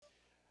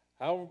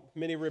How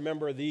many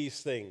remember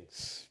these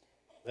things?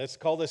 That's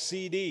called a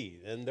CD,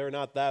 and they're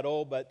not that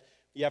old, but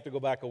you have to go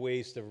back a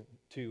ways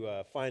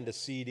to find a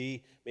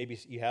CD. Maybe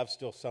you have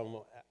still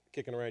some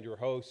kicking around your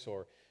house,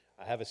 or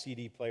have a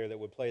CD player that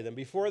would play them.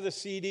 Before the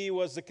CD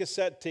was the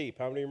cassette tape.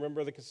 How many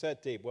remember the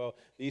cassette tape? Well,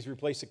 these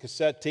replaced the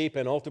cassette tape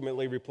and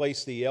ultimately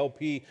replaced the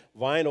LP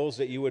vinyls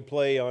that you would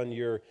play on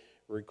your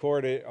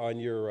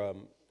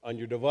on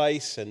your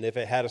device. And if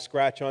it had a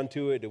scratch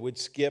onto it, it would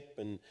skip,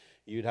 and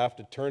you'd have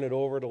to turn it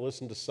over to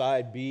listen to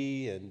side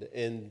B,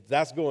 and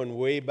that's going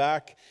way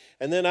back.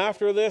 And then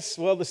after this,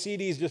 well, the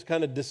CDs just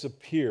kind of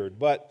disappeared.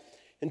 But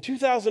in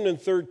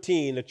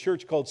 2013, a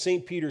church called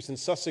St. Peter's in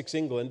Sussex,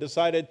 England,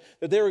 decided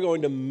that they were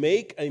going to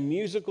make a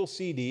musical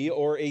CD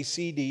or a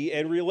CD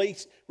and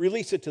release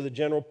it to the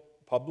general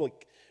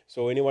public.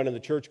 So anyone in the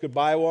church could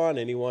buy one,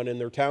 anyone in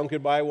their town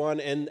could buy one,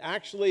 and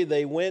actually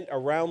they went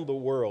around the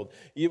world.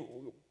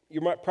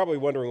 You're probably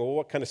wondering, well,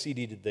 what kind of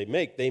CD did they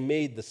make? They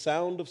made the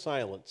Sound of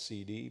Silence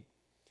CD.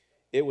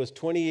 It was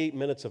 28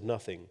 minutes of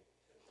nothing.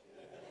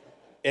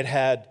 It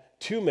had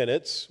 2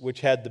 minutes, which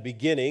had the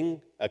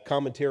beginning, a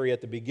commentary at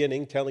the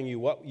beginning telling you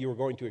what you were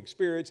going to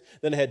experience.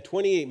 Then it had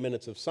 28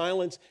 minutes of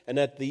silence, and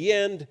at the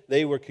end,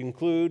 they would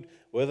conclude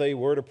with a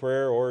word of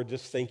prayer or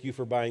just thank you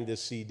for buying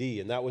this CD,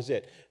 and that was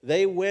it.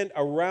 They went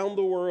around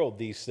the world,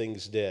 these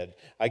things did.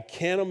 I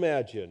can't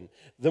imagine.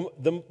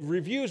 The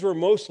reviews were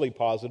mostly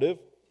positive.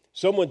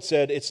 Someone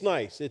said, it's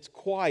nice, it's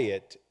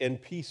quiet and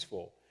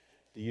peaceful.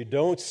 You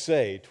don't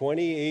say.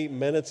 28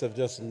 minutes of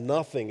just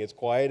nothing. It's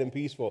quiet and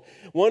peaceful.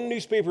 One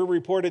newspaper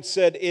report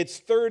said it's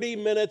 30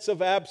 minutes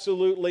of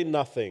absolutely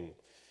nothing.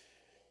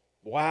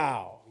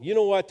 Wow. You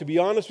know what? To be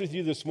honest with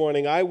you this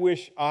morning, I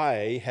wish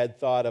I had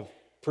thought of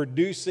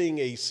producing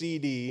a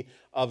CD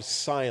of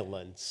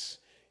silence.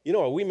 You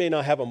know, we may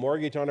not have a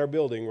mortgage on our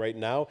building right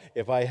now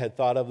if I had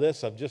thought of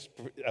this,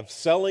 of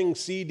selling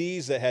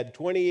CDs that had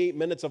 28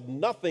 minutes of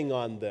nothing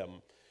on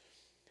them.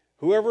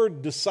 Whoever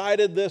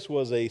decided this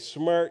was a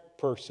smart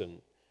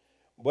person.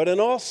 But in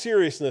all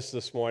seriousness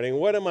this morning,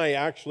 what am I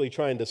actually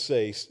trying to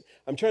say?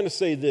 I'm trying to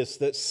say this,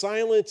 that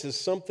silence is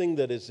something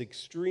that is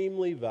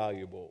extremely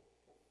valuable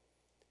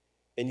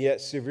and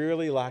yet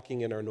severely lacking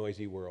in our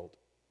noisy world.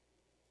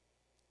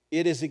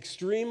 It is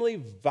extremely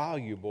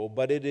valuable,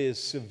 but it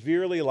is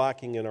severely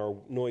lacking in our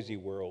noisy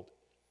world.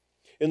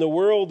 In the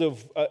world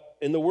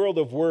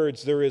of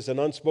words, there is an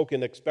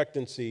unspoken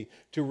expectancy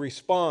to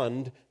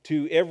respond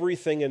to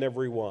everything and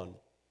everyone.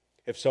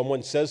 If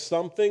someone says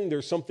something,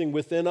 there's something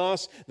within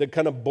us that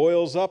kind of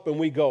boils up, and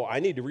we go, I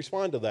need to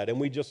respond to that. And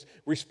we just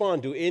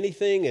respond to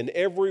anything and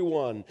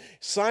everyone.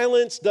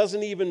 Silence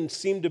doesn't even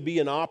seem to be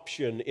an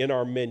option in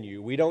our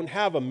menu. We don't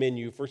have a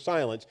menu for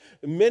silence.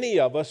 Many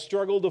of us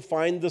struggle to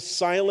find the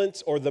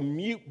silence or the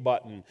mute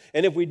button.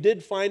 And if we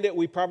did find it,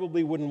 we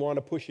probably wouldn't want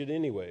to push it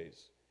anyways.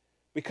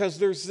 Because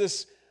there's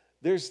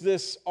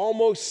this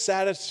almost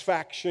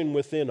satisfaction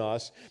within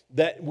us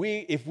that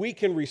if we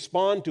can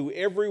respond to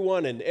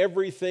everyone and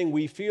everything,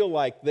 we feel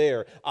like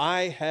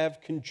I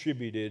have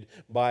contributed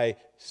by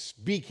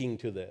speaking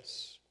to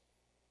this.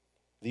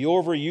 The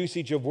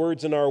overusage of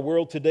words in our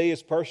world today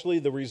is partially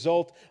the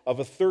result of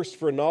a thirst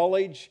for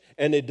knowledge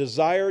and a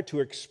desire to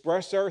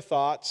express our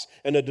thoughts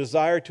and a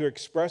desire to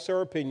express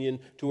our opinion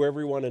to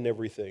everyone and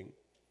everything.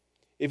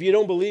 If you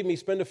don't believe me,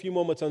 spend a few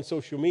moments on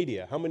social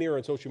media. How many are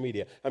on social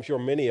media? I'm sure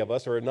many of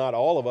us, or not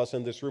all of us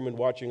in this room and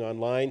watching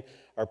online,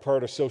 are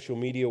part of social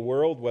media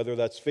world, whether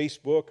that's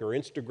Facebook or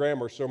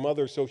Instagram or some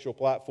other social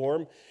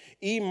platform.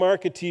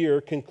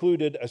 eMarketer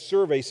concluded a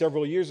survey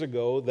several years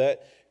ago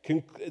that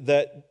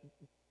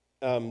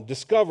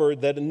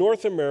discovered that in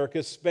North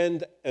America,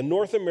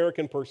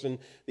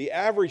 the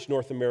average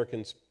North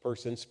American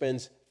person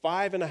spends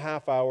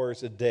 5.5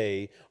 hours a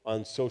day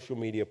on social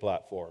media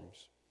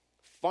platforms.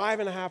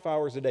 5.5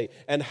 hours a day.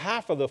 And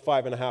half of the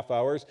 5.5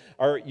 hours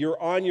you're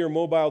on your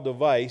mobile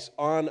device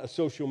on a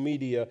social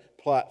media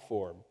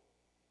platform.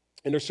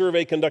 In a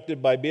survey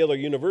conducted by Baylor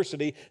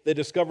University, they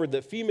discovered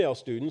that female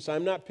students,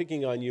 I'm not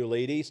picking on you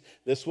ladies,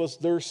 this was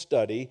their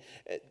study,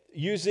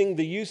 using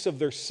the use of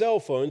their cell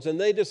phones, and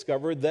they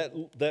discovered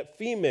that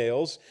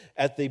females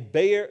at the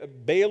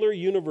Baylor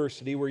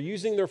University were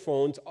using their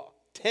phones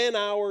 10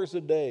 hours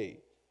a day,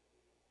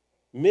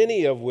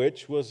 many of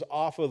which was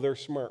off of their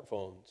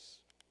smartphones.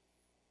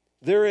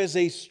 There is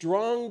a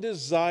strong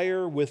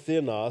desire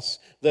within us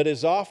that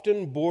is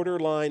often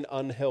borderline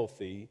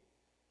unhealthy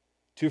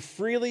to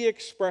freely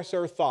express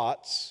our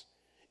thoughts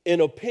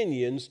and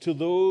opinions to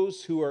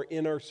those who are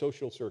in our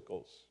social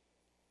circles.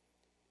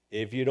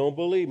 If you don't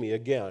believe me,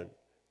 again,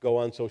 go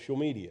on social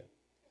media.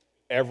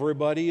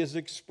 Everybody is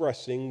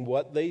expressing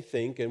what they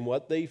think and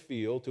what they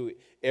feel to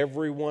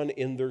everyone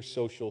in their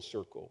social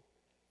circle.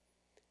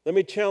 Let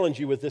me challenge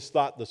you with this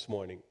thought this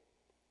morning.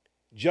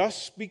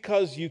 Just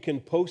because you can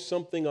post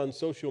something on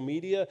social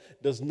media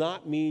does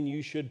not mean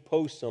you should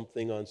post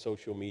something on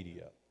social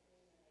media.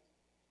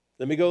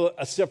 Let me go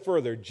a step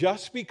further.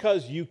 Just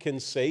because you can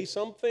say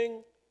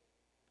something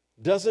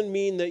doesn't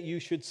mean that you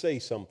should say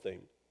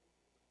something.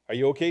 Are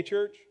you okay,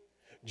 church?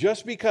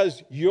 Just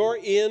because you're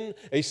in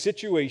a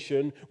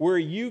situation where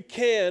you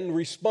can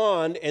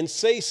respond and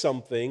say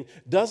something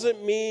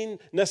doesn't mean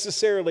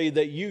necessarily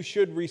that you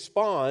should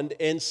respond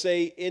and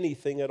say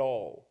anything at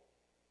all.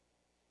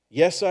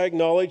 Yes, I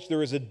acknowledge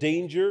there is a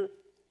danger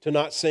to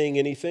not saying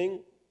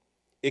anything.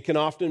 It can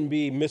often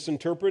be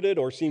misinterpreted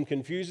or seem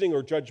confusing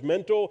or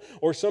judgmental,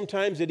 or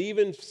sometimes it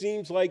even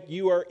seems like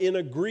you are in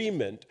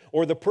agreement,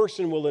 or the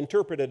person will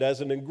interpret it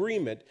as an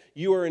agreement.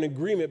 You are in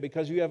agreement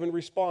because you haven't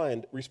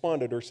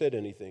responded or said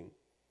anything.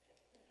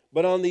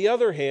 But on the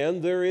other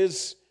hand, there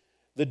is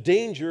the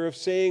danger of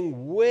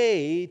saying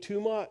way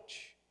too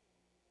much.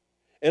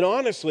 And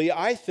honestly,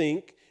 I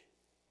think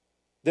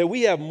that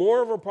we have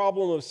more of a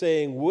problem of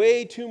saying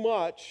way too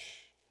much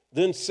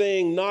than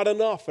saying not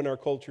enough in our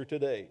culture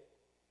today.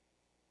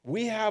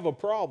 We have a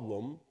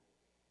problem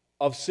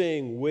of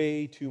saying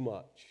way too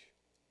much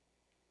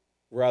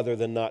rather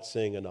than not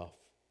saying enough.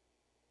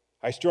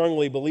 I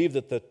strongly believe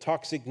that the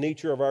toxic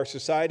nature of our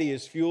society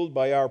is fueled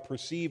by our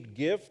perceived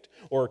gift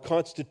or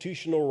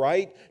constitutional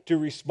right to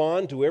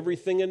respond to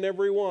everything and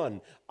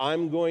everyone.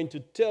 I'm going to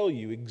tell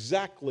you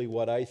exactly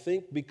what I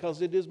think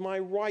because it is my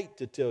right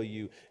to tell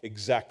you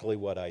exactly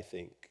what I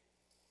think.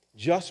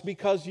 Just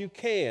because you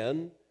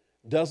can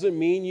doesn't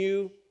mean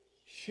you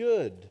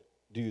should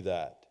do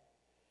that.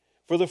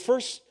 For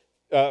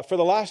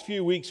the last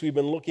few weeks, we've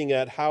been looking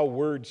at how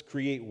words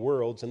create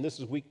worlds, and this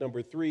is week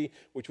number 3,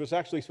 which was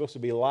actually supposed to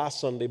be last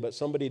Sunday, but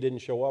somebody didn't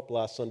show up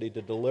last Sunday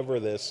to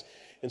deliver this,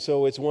 and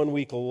so it's 1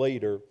 week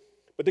later.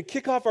 But to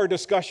kick off our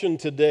discussion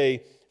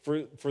today,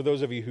 for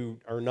those of you who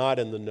are not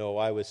in the know,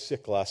 I was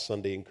sick last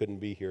Sunday and couldn't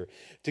be here.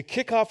 To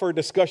kick off our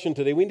discussion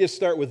today, we need to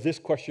start with this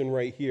question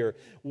right here.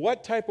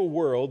 What type of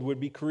world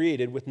would be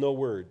created with no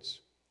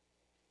words?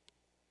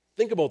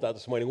 Think about that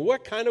this morning.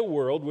 What kind of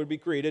world would be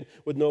created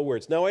with no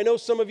words? Now, I know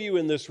some of you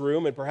in this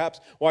room and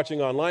perhaps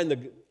watching online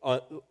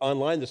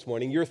this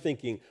morning, you're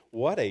thinking,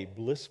 what a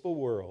blissful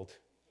world.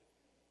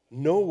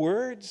 No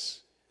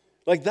words?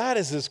 Like that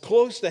is as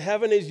close to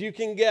heaven as you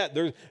can get.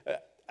 There's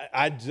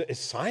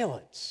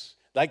silence.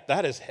 Like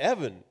that is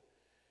heaven.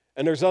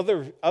 And there's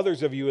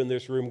others of you in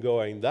this room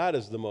going, that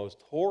is the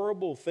most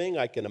horrible thing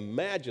I can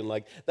imagine.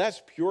 Like,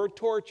 that's pure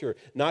torture,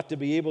 not to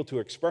be able to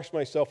express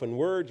myself in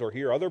words or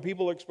hear other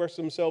people express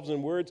themselves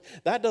in words.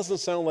 That doesn't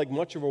sound like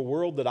much of a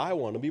world that I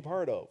want to be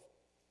part of.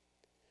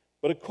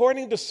 But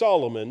according to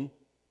Solomon,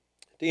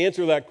 to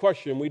answer that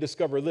question, we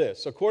discover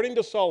this. According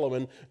to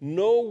Solomon,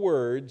 no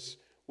words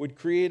would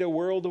create a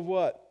world of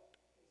what?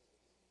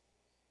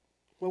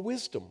 Well,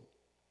 wisdom.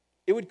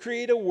 It would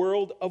create a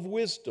world of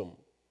wisdom.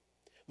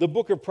 The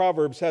book of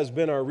Proverbs has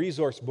been our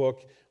resource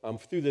book.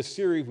 Through this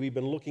series, we've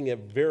been looking at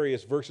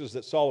various verses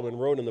that Solomon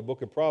wrote in the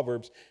book of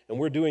Proverbs, and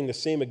we're doing the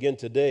same again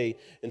today.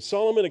 And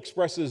Solomon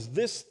expresses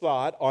this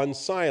thought on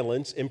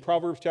silence in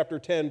Proverbs chapter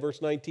 10,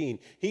 verse 19.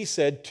 He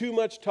said, too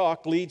much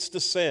talk leads to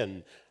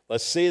sin.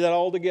 Let's say that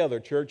all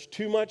together, church.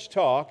 Too much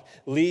talk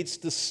leads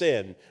to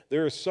sin.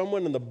 There is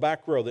someone in the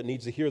back row that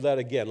needs to hear that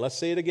again. Let's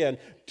say it again.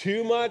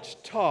 Too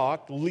much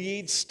talk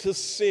leads to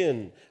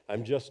sin.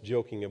 I'm just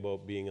joking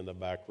about being in the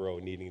back row,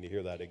 needing to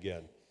hear that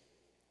again.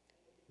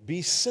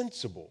 Be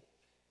sensible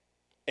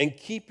and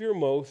keep your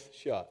mouth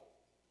shut.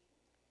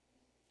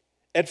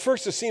 At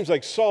first, it seems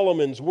like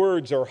Solomon's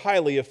words are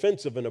highly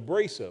offensive and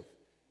abrasive.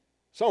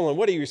 Solomon,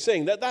 what are you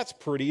saying? That's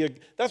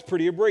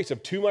pretty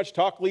abrasive. Too much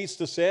talk leads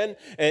to sin,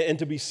 and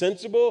to be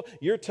sensible,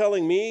 you're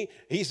telling me,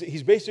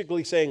 he's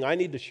basically saying, I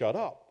need to shut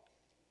up.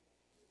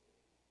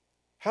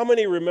 How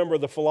many remember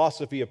the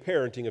philosophy of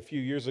parenting a few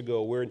years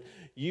ago where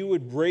you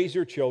would raise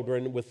your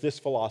children with this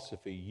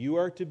philosophy? You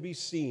are to be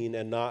seen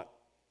and not...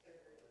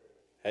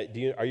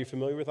 Are you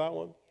familiar with that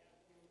one?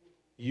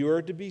 You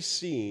are to be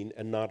seen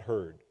and not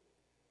heard.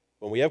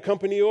 When we have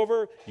company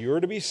over, you are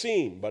to be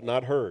seen but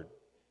not heard.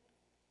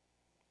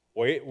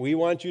 We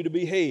want you to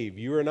behave.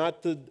 You are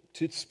not to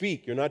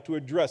speak. You're not to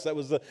address. That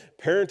was the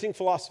parenting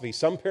philosophy.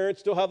 Some parents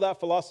still have that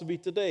philosophy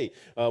today.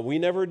 We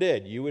never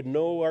did. You would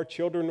know our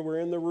children were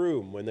in the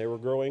room when they were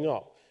growing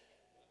up.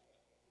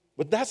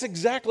 But that's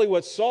exactly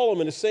what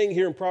Solomon is saying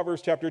here in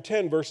Proverbs chapter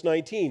 10, verse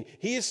 19.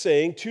 He is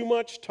saying too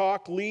much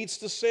talk leads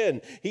to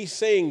sin. He's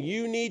saying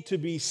you need to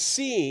be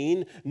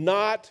seen,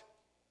 not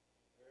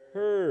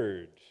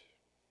heard.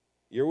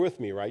 You're with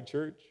me, right,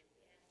 church?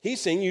 He's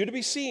saying you to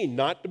be seen,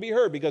 not to be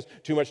heard, because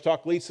too much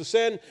talk leads to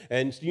sin,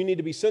 and you need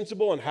to be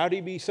sensible. And how do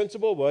you be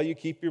sensible? Well, you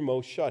keep your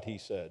mouth shut, he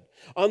said.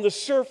 On the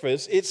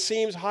surface, it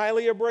seems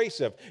highly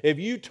abrasive. If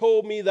you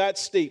told me that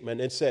statement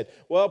and said,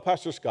 well,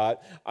 Pastor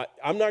Scott,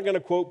 I'm not going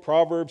to quote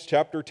Proverbs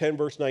chapter 10,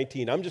 verse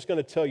 19. I'm just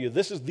going to tell you,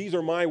 these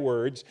are my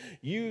words.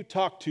 You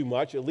talk too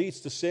much. It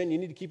leads to sin. You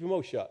need to keep your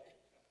mouth shut.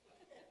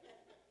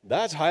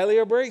 That's highly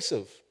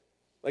abrasive.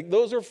 Like,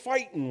 those are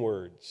fighting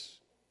words.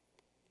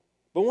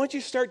 But once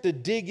you start to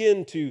dig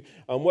into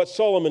what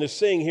Solomon is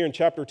saying here in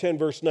chapter 10,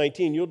 verse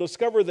 19, you'll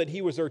discover that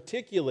he was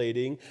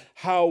articulating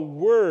how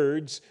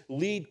words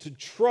lead to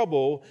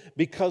trouble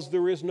because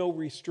there is no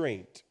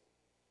restraint.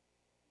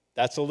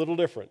 That's a little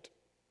different.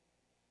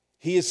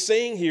 He is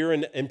saying here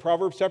in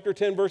Proverbs chapter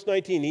 10, verse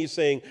 19, he's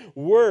saying,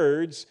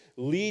 words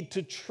lead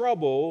to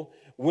trouble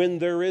when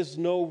there is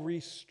no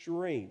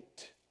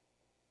restraint.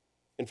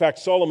 In fact,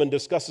 Solomon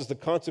discusses the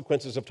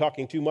consequences of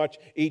talking too much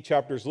 8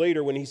 chapters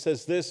later when he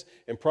says this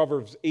in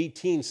Proverbs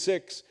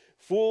 18:6,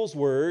 fools'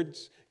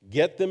 words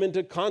get them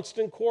into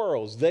constant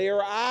quarrels. They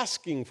are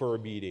asking for a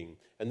beating.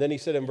 And then he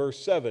said in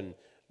verse 7,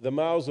 the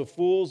mouths of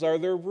fools are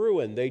their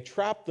ruin. They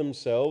trap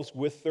themselves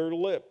with their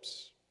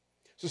lips.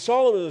 So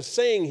Solomon is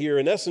saying here,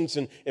 in essence,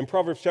 in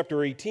Proverbs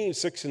chapter 18,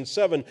 6 and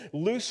 7,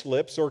 loose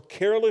lips or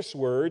careless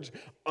words,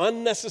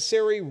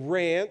 unnecessary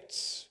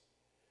rants,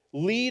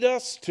 lead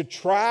us to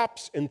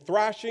traps and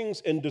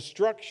thrashings and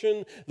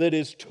destruction that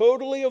is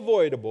totally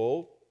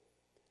avoidable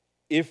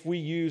if we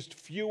used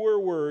fewer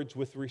words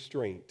with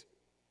restraint.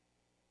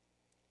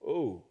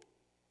 Oh.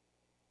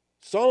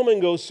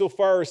 Solomon goes so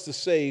far as to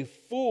say,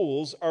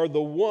 fools are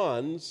the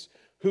ones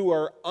who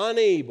are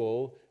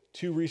unable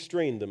to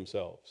restrain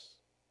themselves.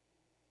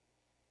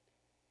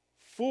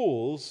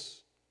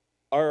 Fools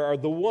are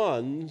the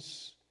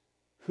ones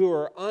who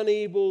are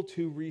unable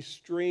to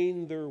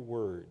restrain their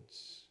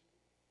words.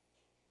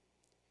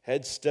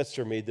 Head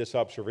Stetzer made this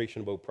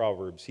observation about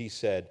Proverbs. He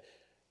said,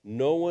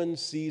 no one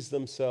sees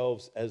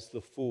themselves as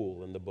the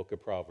fool in the book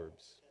of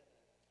Proverbs.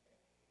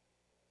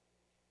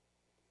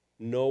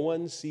 No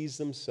one sees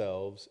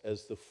themselves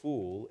as the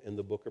fool in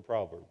the book of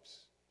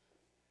Proverbs.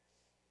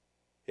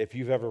 If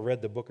you've ever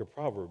read the book of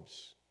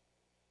Proverbs,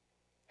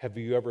 have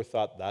you ever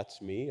thought,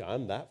 that's me?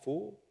 I'm that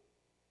fool?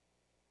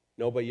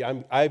 No, but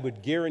I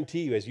would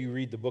guarantee you, as you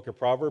read the book of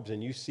Proverbs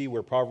and you see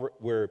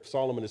where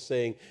Solomon is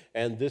saying,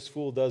 and this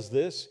fool does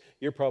this,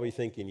 you're probably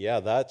thinking,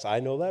 yeah, I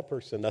know that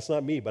person. That's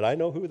not me, but I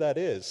know who that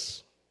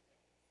is.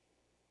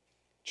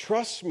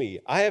 Trust me,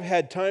 I have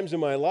had times in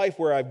my life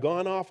where I've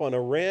gone off on a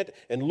rant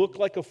and looked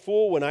like a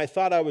fool when I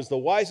thought I was the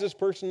wisest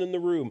person in the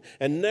room.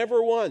 And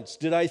never once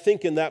did I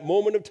think in that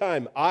moment of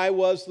time, I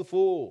was the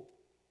fool.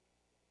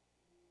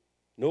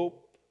 Nope.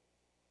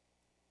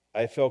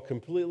 I felt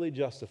completely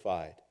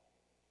justified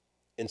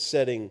in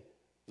setting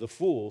the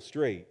fool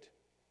straight.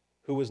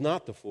 Who was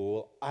not the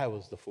fool, I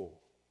was the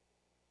fool.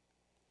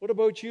 What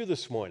about you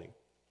this morning?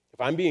 If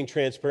I'm being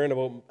transparent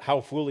about how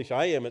foolish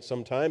I am at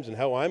some times and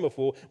how I'm a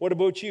fool, what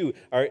about you?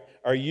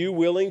 Are you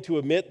willing to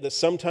admit that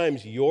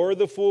sometimes you're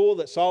the fool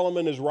that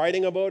Solomon is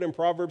writing about in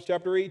Proverbs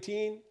chapter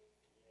 18?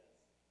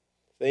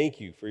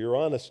 Thank you for your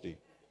honesty.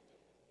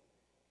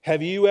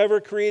 Have you ever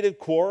created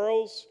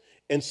quarrels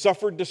and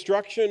suffered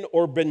destruction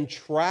or been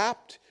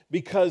trapped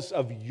because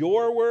of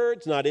your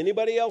words, not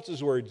anybody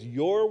else's words,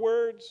 your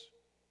words?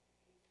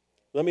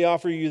 Let me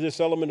offer you this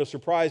element of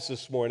surprise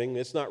this morning.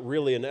 It's not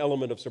really an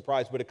element of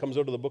surprise, but it comes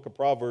out of the book of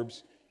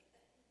Proverbs.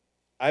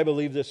 I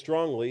believe this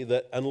strongly,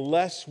 that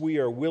unless we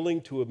are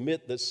willing to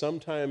admit that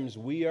sometimes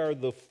we are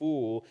the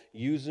fool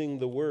using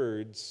the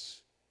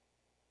words,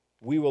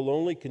 we will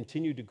only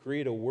continue to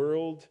create a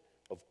world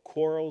of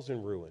quarrels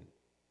and ruin.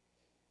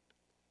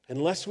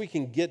 Unless we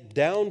can get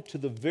down to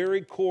the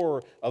very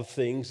core of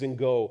things and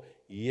go,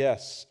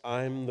 yes,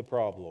 I'm the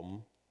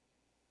problem,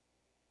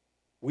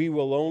 we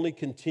will only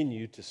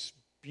continue to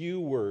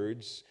spew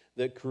words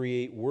that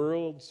create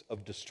worlds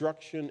of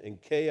destruction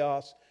and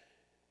chaos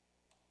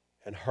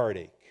and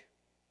heartache.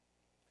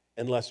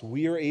 Unless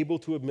we are able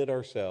to admit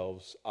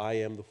ourselves, I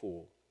am the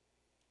fool.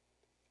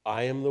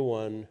 I am the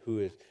one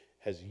who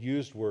has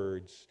used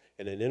words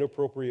in an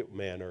inappropriate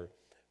manner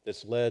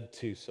that's led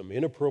to some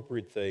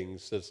inappropriate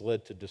things, that's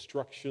led to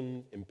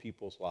destruction in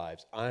people's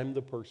lives. I'm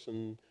the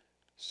person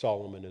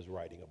Solomon is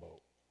writing about.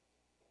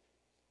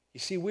 You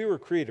see, we were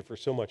created for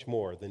so much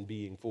more than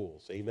being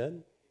fools.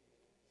 Amen?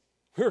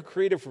 We were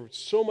created for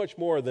so much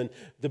more than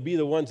to be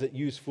the ones that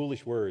use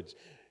foolish words.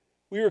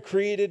 We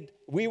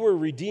were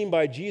redeemed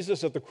by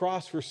Jesus at the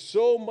cross for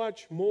so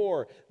much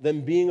more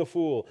than being a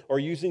fool or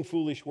using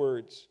foolish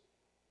words.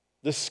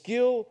 The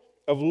skill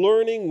of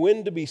learning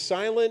when to be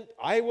silent,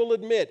 I will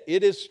admit,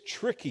 it is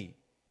tricky.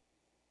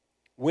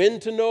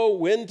 When to know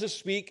when to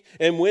speak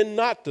and when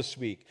not to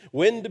speak.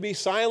 When to be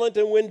silent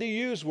and when to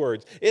use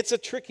words. It's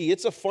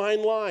a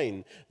fine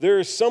line. There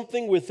is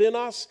something within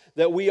us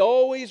that we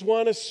always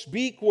want to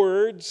speak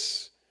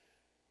words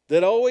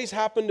that always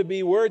happen to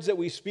be words that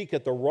we speak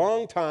at the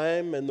wrong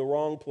time and the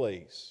wrong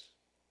place.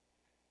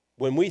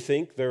 When we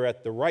think they're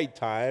at the right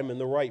time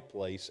and the right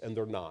place, and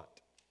they're not.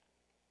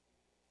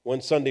 One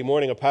Sunday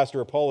morning, a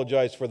pastor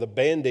apologized for the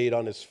Band-Aid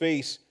on his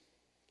face.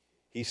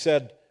 He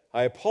said,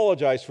 I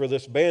apologize for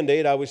this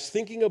Band-Aid. I was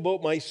thinking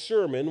about my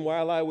sermon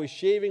while I was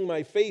shaving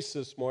my face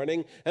this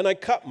morning, and I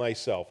cut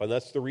myself, and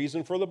that's the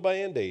reason for the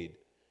Band-Aid.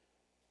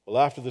 Well,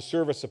 after the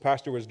service, the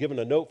pastor was given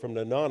a note from an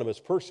anonymous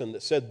person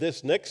that said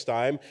this: next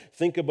time,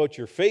 think about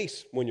your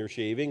face when you're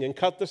shaving and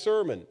cut the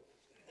sermon.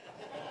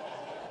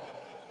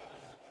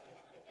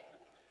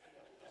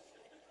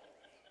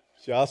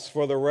 Just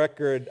for the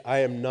record, I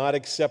am not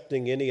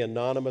accepting any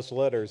anonymous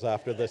letters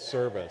after this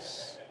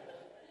service.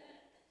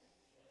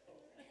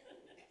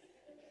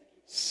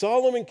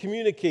 Solomon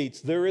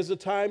communicates there is a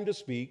time to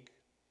speak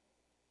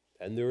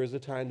and there is a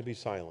time to be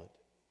silent.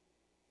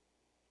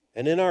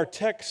 And in our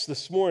text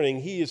this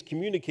morning, he is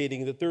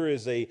communicating that there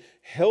is a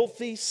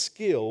healthy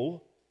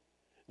skill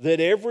that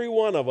every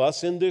one of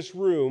us in this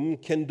room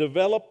can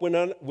develop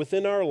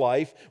within our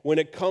life when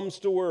it comes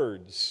to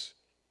words.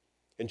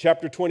 In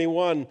chapter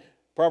 21,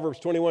 Proverbs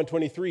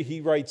 21:23,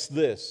 he writes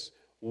this: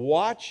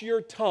 watch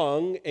your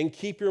tongue and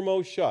keep your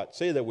mouth shut.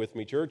 Say that with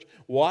me, church.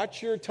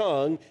 Watch your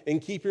tongue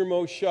and keep your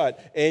mouth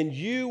shut, and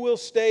you will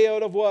stay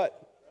out of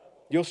what?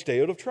 You'll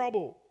stay out of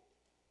trouble.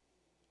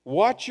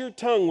 Watch your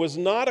tongue was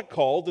not a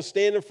call to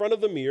stand in front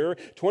of the mirror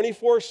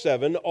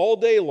 24/7 all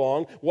day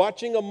long,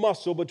 watching a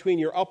muscle between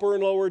your upper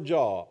and lower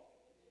jaw.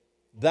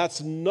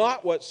 That's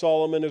not what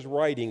Solomon is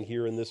writing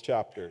here in this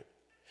chapter.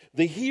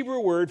 The Hebrew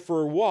word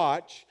for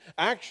watch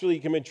actually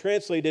can be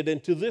translated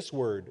into this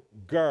word,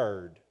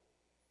 guard.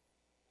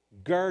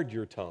 Guard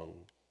your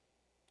tongue.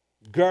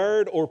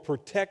 Guard or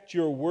protect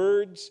your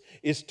words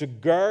is to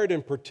guard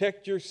and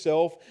protect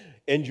yourself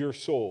and your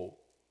soul.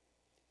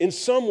 In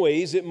some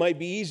ways, it might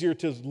be easier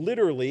to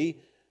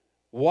literally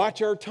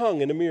watch our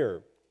tongue in a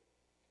mirror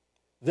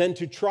than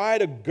to try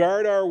to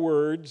guard our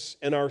words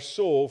and our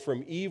soul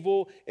from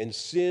evil and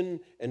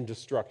sin and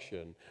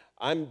destruction.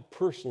 I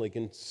personally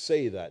can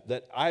say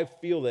that I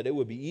feel that it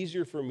would be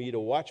easier for me to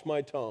watch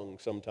my tongue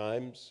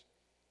sometimes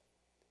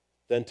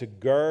than to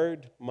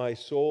guard my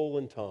soul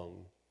and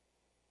tongue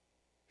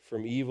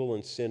from evil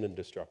and sin and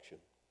destruction.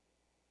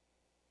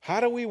 How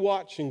do we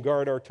watch and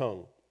guard our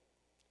tongue?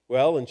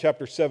 Well, in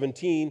chapter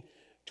 17,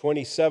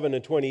 27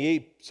 and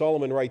 28,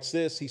 Solomon writes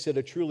this. He said,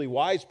 a truly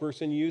wise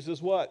person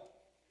uses what?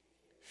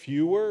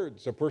 Few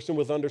words. A person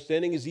with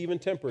understanding is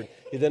even-tempered.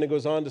 He then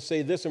goes on to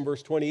say this in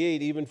verse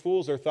 28, even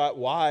fools are thought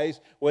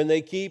wise when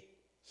they keep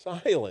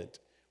silent.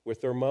 With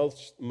their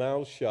mouths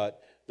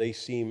shut, they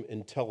seem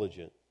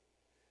intelligent.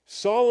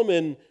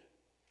 Solomon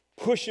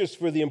pushes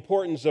for the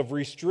importance of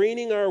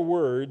restraining our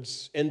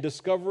words and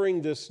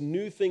discovering this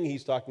new thing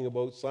he's talking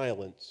about,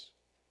 silence.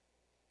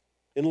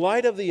 In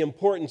light of the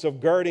importance of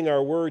guarding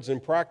our words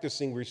and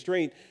practicing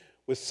restraint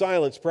with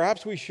silence,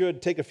 perhaps we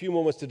should take a few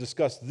moments to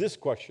discuss this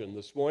question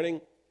this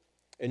morning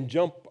and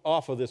jump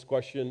off of this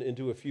question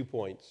into a few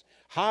points.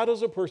 How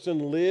does a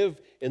person live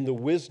in the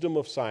wisdom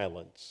of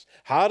silence?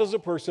 How does a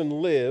person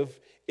live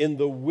in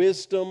the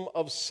wisdom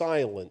of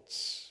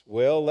silence?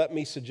 Well, let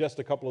me suggest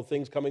a couple of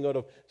things coming out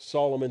of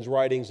Solomon's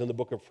writings in the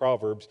book of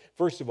Proverbs.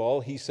 First of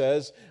all, he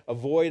says,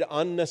 avoid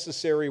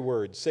unnecessary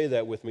words. Say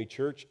that with me,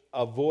 church.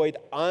 Avoid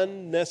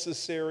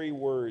unnecessary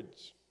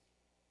words.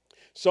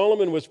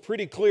 Solomon was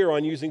pretty clear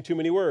on using too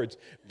many words.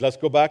 Let's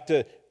go back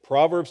to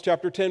Proverbs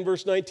chapter 10,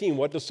 verse 19.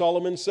 What does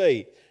Solomon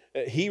say?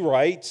 He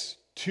writes,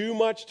 too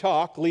much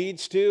talk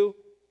leads to...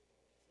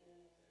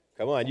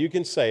 Come on, you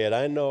can say it.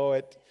 I know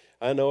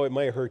it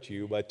might hurt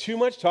you, but too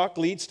much talk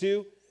leads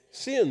to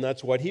sin.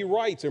 That's what he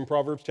writes in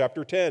Proverbs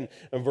chapter 10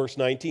 and verse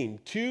 19.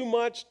 Too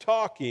much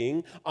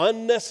talking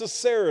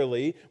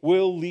unnecessarily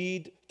will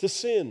lead to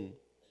sin.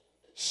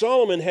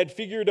 Solomon had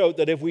figured out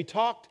that if we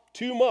talked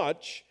too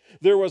much,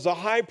 there was a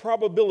high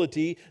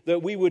probability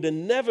that we would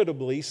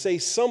inevitably say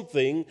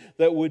something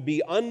that would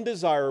be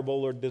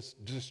undesirable or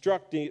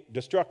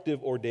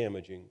destructive or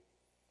damaging.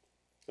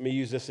 Let me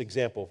use this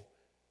example.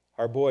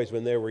 Our boys,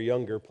 when they were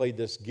younger, played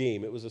this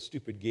game. It was a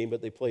stupid game,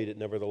 but they played it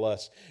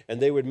nevertheless. And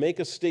they would make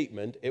a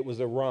statement. It was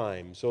a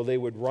rhyme. So they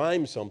would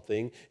rhyme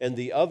something, and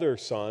the other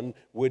son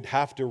would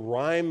have to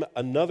rhyme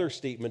another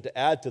statement to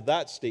add to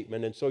that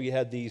statement. And so you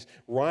had these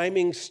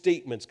rhyming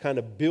statements kind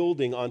of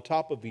building on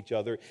top of each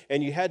other,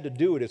 and you had to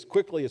do it as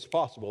quickly as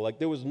possible. Like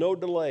there was no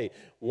delay.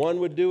 One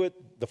would do it,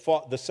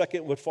 the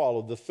second would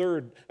follow, the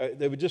third,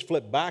 they would just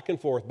flip back and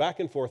forth,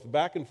 back and forth,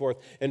 back and forth.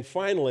 And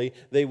finally,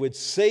 they would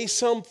say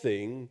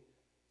something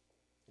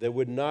that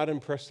would not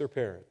impress their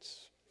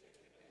parents.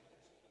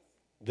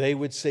 They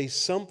would say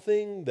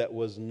something that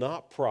was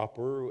not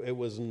proper. It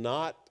was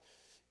not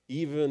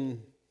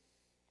even,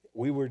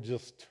 we were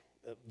just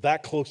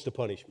that close to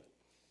punishment.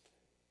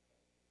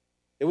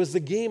 It was the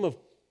game of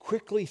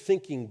quickly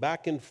thinking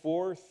back and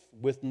forth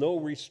with no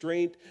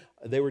restraint.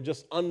 They were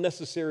just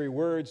unnecessary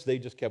words. They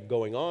just kept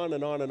going on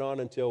and on and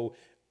on until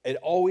it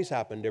always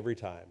happened every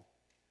time.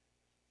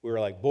 We were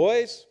like,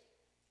 boys,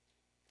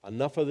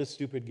 enough of this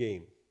stupid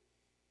game.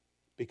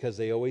 Because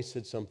they always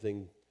said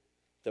something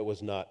that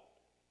was not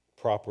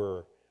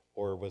proper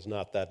or was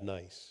not that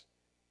nice.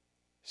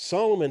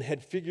 Solomon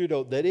had figured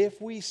out that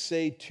if we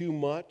say too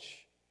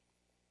much,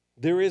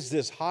 there is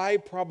this high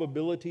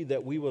probability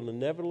that we will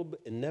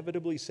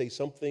inevitably say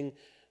something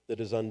that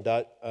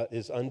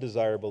is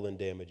undesirable and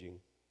damaging.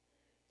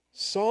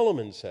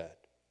 Solomon said,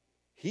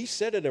 he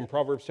said it in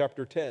Proverbs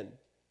chapter 10,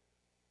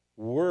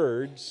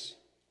 words,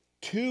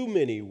 too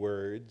many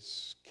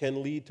words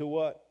can lead to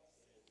what?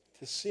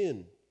 To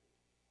sin.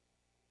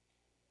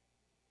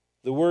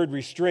 The word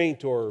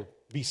restraint or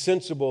be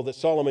sensible that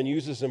Solomon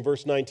uses in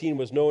verse 19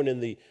 was known in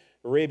the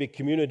Arabic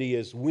community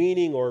as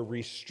weaning or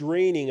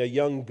restraining a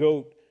young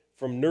goat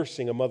from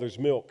nursing a mother's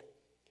milk.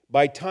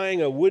 By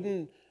tying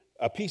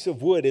a piece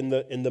of wood in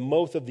the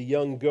mouth of the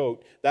young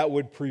goat, that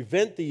would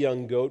prevent the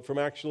young goat from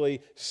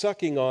actually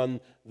sucking on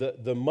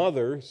the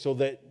mother so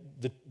that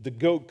the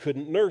goat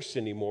couldn't nurse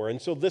anymore.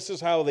 And so this is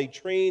how they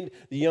trained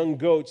the young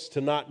goats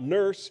to not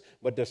nurse,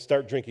 but to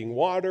start drinking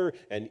water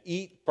and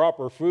eat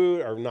proper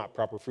food, or not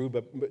proper food,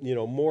 but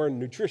more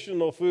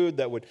nutritional food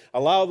that would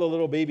allow the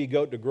little baby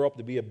goat to grow up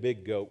to be a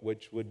big goat,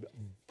 which would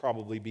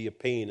probably be a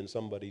pain in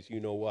somebody's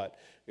you-know-what,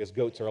 because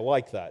goats are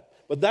like that.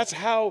 But that's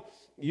how,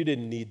 you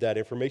didn't need that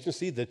information.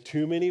 See, the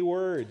too many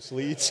words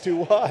leads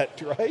to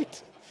what,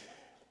 right?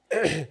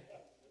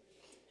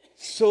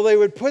 So they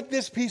would put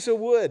this piece of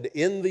wood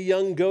in the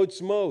young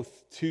goat's mouth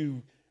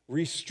to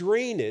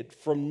restrain it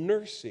from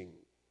nursing.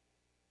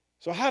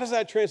 So how does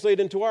that translate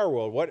into our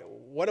world?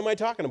 What am I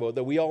talking about?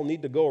 That we all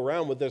need to go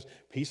around with this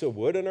piece of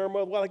wood in our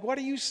mouth? Well, what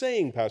are you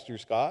saying, Pastor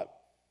Scott?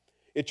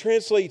 It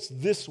translates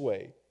this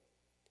way.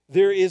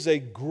 There is a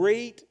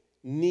great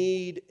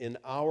need in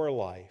our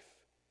life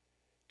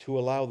to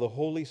allow the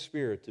Holy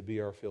Spirit to be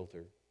our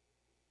filter,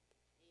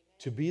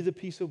 to be the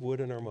piece of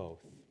wood in our mouth,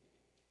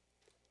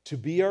 to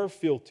be our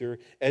filter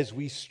as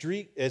we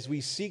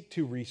seek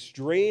to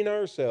restrain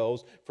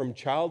ourselves from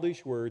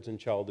childish words and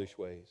childish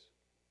ways.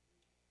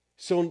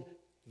 So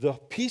the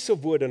piece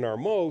of wood in our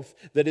mouth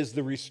that is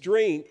the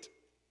restraint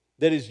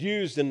that is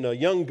used in the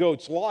young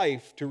goat's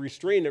life to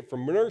restrain it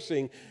from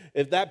nursing,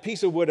 if that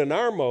piece of wood in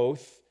our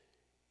mouth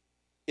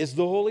is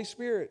the Holy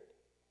Spirit.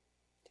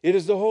 It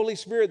is the Holy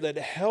Spirit that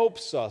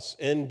helps us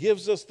and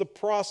gives us the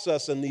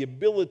process and the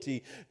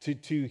ability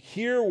to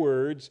hear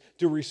words,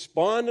 to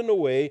respond in a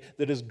way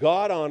that is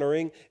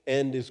God-honoring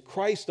and is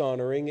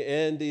Christ-honoring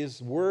and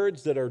is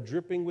words that are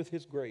dripping with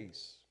His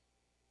grace.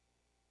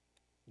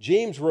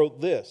 James wrote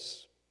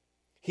this.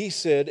 He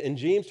said in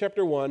James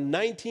chapter 1,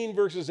 19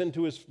 verses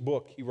into his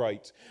book, he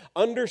writes,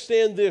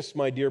 "Understand this,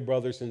 my dear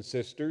brothers and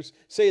sisters."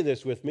 Say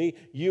this with me.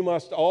 "You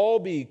must all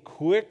be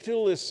quick to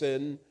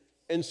listen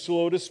and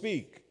slow to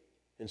speak,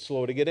 and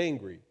slow to get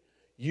angry.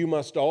 You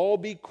must all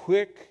be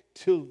quick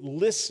to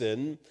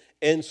listen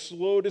and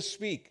slow to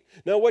speak."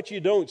 Now, what you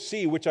don't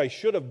see, which I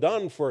should have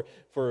done for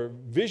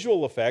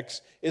visual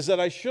effects, is that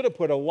I should have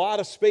put a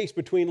lot of space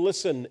between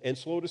listen and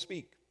slow to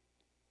speak.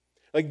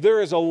 Like,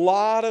 there is a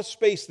lot of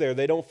space there.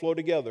 They don't flow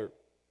together.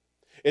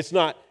 It's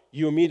not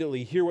you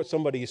immediately hear what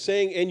somebody is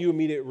saying and you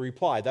immediately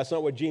reply. That's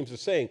not what James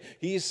is saying.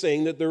 He's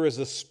saying that there is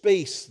a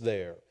space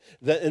there.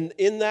 That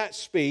in that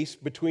space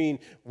between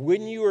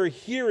when you are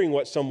hearing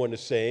what someone is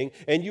saying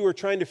and you are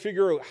trying to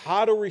figure out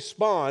how to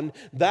respond,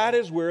 that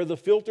is where the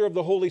filter of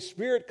the Holy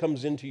Spirit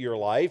comes into your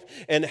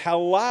life and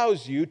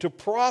allows you to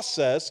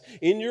process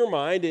in your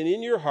mind and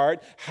in your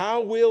heart,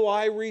 how will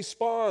I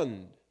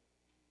respond?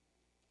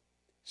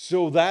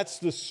 So that's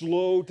the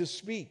slow to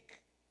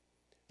speak.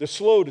 The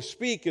slow to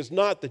speak is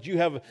not that you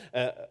have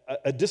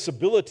a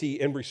disability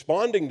in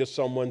responding to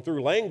someone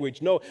through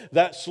language. No,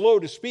 that slow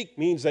to speak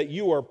means that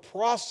you are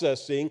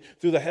processing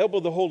through the help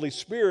of the Holy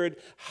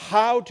Spirit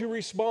how to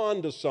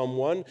respond to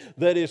someone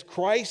that is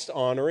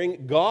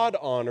Christ-honoring,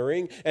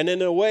 God-honoring, and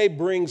in a way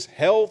brings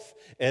health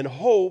and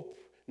hope,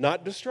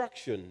 not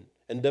destruction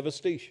and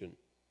devastation.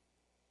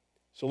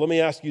 So let me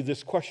ask you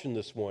this question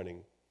this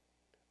morning.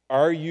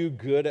 Are you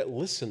good at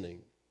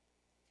listening?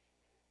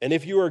 And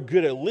if you are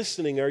good at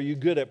listening, are you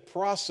good at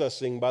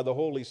processing by the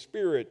Holy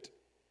Spirit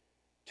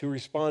to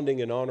responding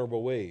in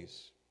honorable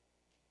ways?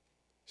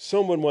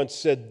 Someone once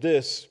said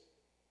this,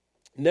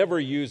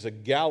 never use a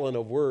gallon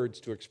of words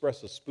to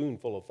express a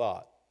spoonful of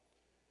thought.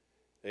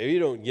 If you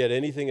don't get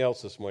anything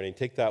else this morning,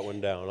 take that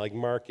one down. Like,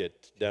 mark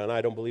it down.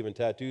 I don't believe in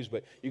tattoos,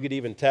 but you could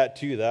even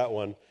tattoo that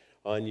one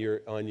on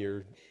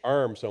your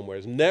arm somewhere.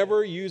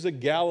 Never use a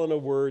gallon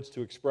of words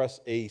to express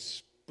a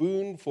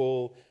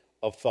spoonful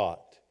of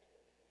thought.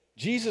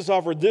 Jesus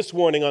offered this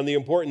warning on the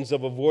importance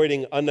of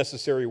avoiding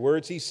unnecessary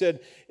words. He said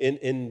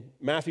in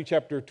Matthew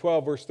chapter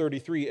 12, verse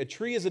 33, "A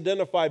tree is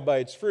identified by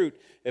its fruit.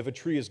 If a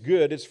tree is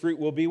good, its fruit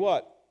will be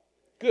what?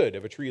 Good.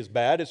 If a tree is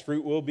bad, its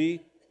fruit will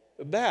be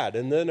bad."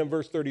 And then in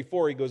verse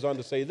 34, he goes on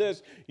to say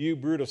this, "You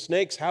brood of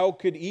snakes, how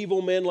could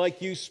evil men like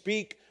you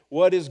speak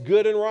what is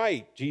good and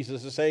right?"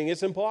 Jesus is saying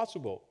it's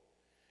impossible.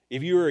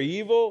 If you are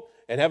evil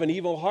and have an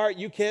evil heart,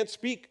 you can't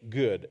speak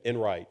good and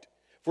right.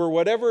 For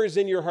whatever is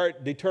in your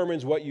heart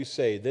determines what you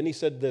say. Then he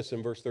said this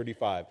in verse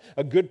 35.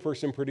 "A good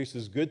person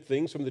produces good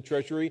things from the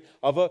treasury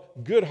of a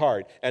good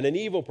heart, and an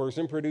evil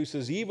person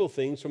produces evil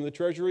things from the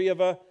treasury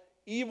of a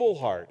evil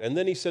heart." And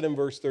then he said in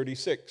verse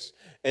 36,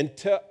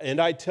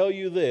 and I tell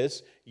you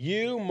this,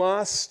 you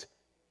must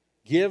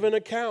give an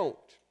account.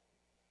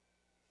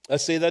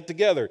 Let's say that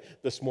together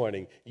this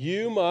morning.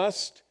 You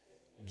must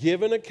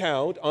give an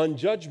account on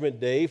Judgment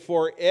Day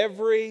for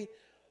every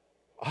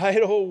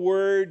idle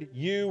word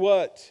you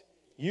what?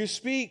 You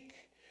speak.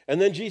 And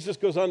then Jesus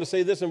goes on to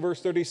say this in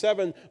verse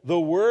 37, the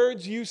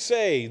words you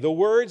say, the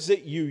words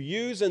that you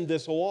use in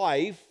this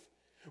life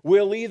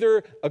will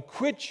either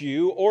acquit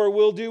you or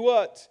will do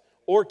what?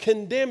 Or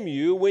condemn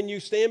you when you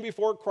stand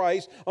before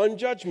Christ on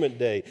Judgment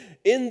Day.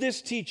 In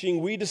this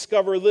teaching, we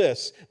discover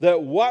this,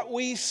 that what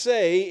we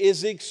say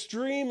is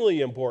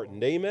extremely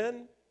important.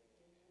 Amen?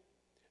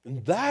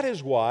 And that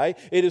is why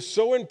it is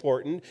so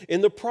important in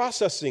the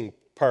processing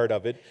part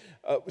of it,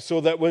 so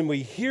that when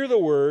we hear the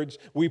words,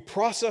 we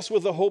process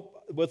with the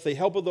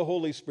help of the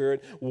Holy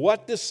Spirit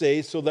what to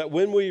say, so that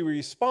when we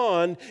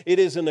respond, it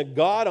is in a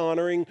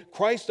God-honoring,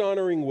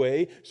 Christ-honoring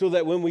way, so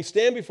that when we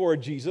stand before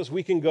Jesus,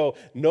 we can go,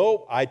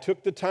 no, I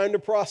took the time to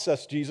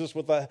process, Jesus,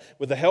 with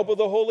the help of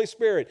the Holy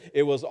Spirit.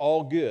 It was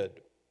all good.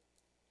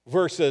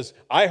 Versus,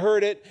 I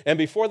heard it, and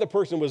before the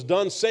person was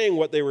done saying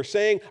what they were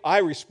saying, I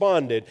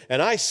responded,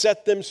 and I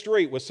set them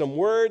straight with some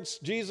words,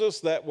 Jesus,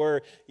 that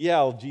were,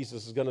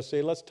 Jesus is going to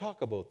say, let's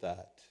talk about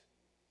that.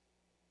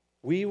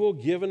 We will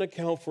give an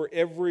account for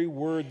every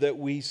word that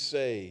we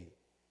say.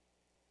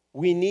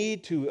 We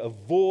need to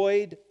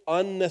avoid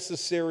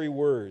unnecessary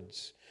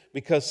words,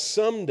 because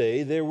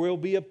someday there will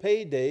be a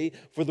payday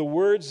for the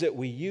words that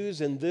we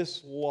use in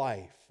this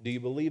life. Do you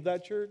believe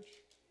that, church?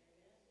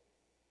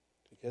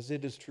 Because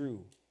it is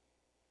true.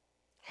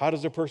 How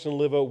does a person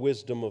live out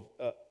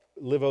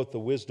the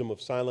wisdom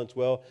of silence?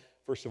 Well,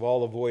 first of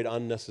all, avoid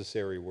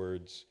unnecessary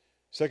words.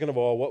 Second of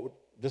all,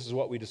 this is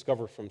what we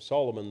discover from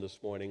Solomon this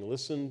morning.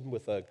 Listen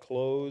with a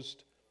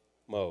closed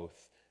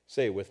mouth.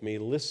 Say it with me.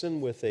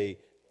 Listen with a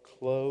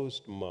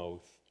closed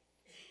mouth.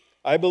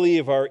 I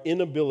believe our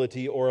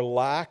inability or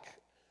lack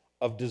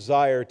of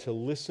desire to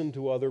listen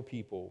to other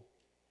people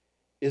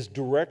is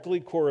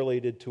directly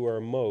correlated to our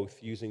mouth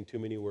using too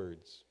many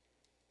words.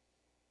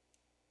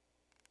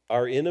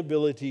 Our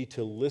inability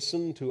to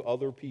listen to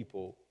other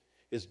people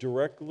is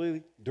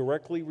directly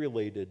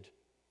related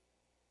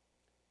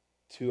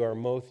to our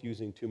mouth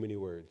using too many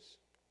words.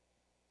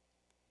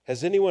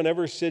 Has anyone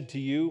ever said to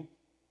you,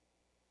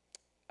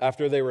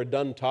 after they were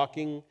done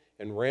talking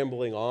and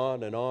rambling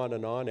on and on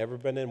and on, ever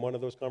been in one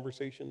of those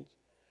conversations?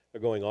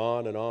 They're going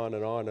on and on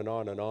and on and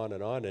on and on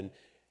and on,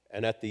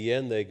 and at the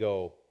end they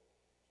go,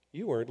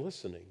 you weren't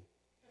listening.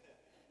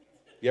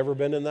 You ever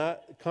been in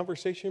that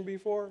conversation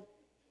before?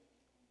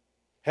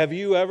 Have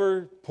you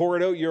ever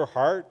poured out your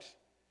heart,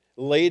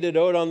 laid it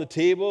out on the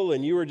table,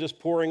 and you were just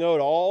pouring out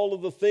all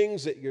of the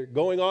things that are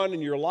going on in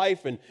your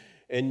life,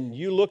 and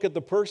you look at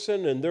the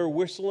person and they're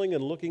whistling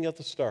and looking at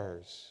the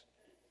stars,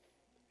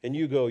 and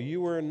you go, you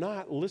were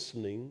not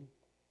listening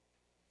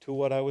to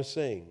what I was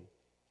saying.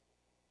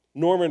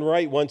 Norman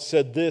Wright once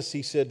said this.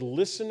 He said,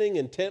 listening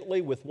intently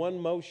with one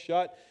mouth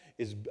shut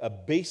is a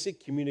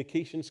basic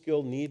communication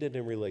skill needed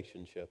in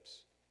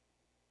relationships.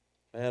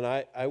 And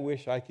I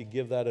wish I could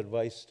give that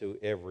advice to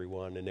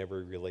everyone in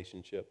every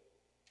relationship.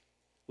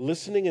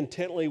 Listening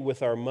intently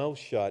with our mouth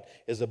shut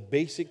is a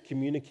basic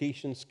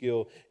communication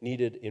skill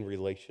needed in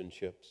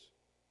relationships.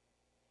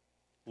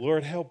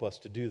 Lord, help us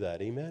to do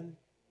that. Amen?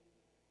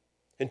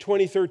 In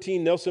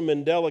 2013, Nelson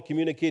Mandela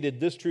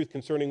communicated this truth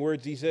concerning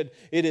words. He said,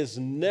 it is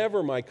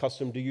never my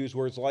custom to use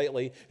words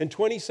lightly, and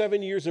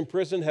 27 years in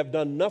prison have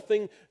done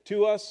nothing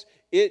to us.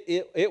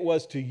 It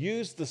was to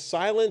use the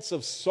silence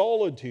of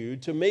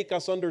solitude to make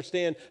us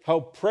understand how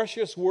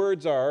precious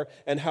words are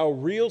and how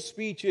real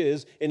speech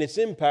is in its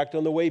impact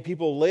on the way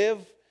people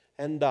live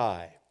and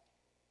die.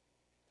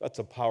 That's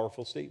a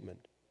powerful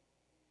statement.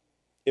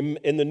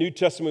 In the New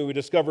Testament, we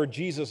discover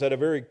Jesus at a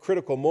very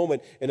critical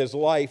moment in his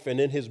life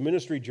and in his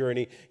ministry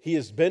journey. He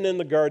has been in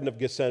the Garden of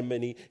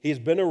Gethsemane. He has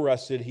been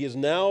arrested. He is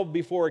now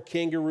before a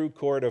kangaroo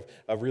court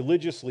of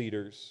religious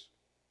leaders.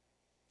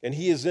 And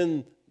he is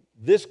in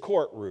this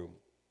courtroom.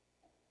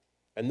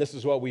 And this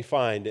is what we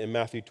find in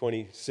Matthew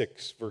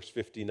 26, verse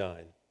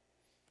 59.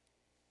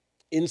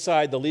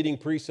 Inside, the leading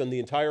priests and the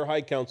entire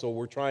high council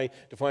were trying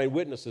to find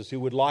witnesses who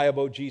would lie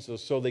about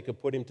Jesus so they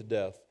could put him to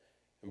death.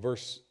 In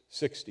verse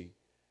 60.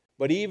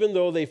 But even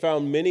though they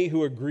found many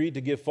who agreed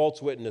to give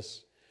false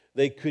witness,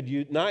 they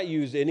could not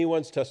use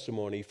anyone's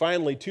testimony.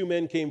 Finally, 2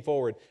 men came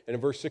forward, and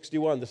in verse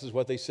 61, this is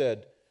what they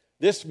said.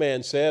 This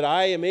man said,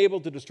 I am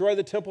able to destroy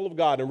the temple of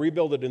God and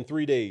rebuild it in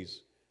 3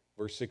 days.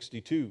 Verse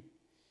 62.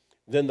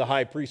 Then the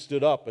high priest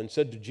stood up and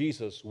said to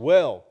Jesus,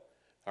 well,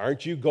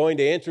 aren't you going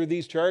to answer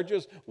these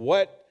charges?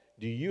 What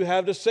do you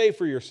have to say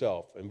for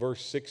yourself? In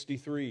verse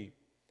 63,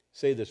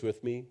 say this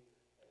with me.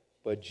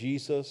 But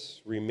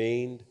Jesus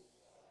remained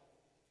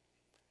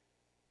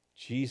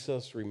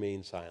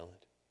silent.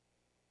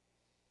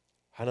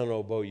 I don't know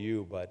about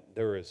you, but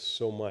there is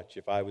so much,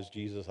 if I was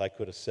Jesus, I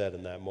could have said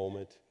in that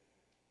moment.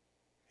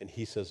 And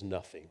he says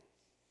nothing.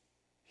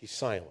 He's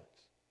silent.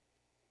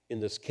 In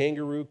this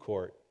kangaroo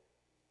court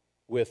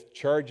with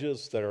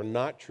charges that are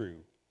not true,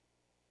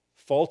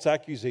 false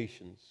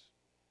accusations.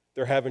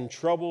 They're having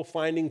trouble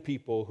finding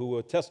people who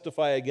will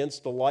testify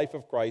against the life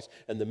of Christ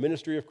and the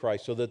ministry of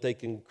Christ so that they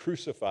can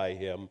crucify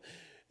him.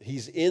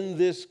 He's in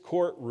this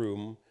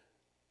courtroom.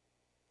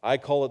 I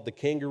call it the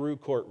kangaroo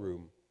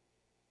courtroom.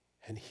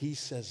 And he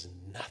says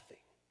nothing.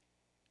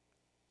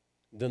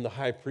 Then the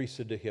high priest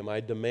said to him, I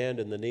demand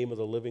in the name of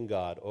the living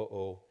God.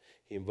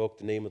 He invoked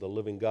the name of the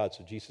living God.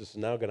 So Jesus is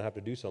now going to have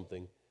to do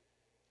something.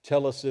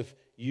 Tell us if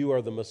you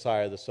are the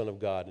Messiah, the Son of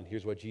God. And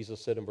here's what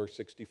Jesus said in verse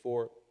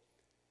 64.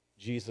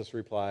 Jesus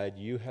replied,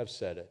 you have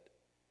said it.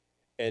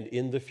 And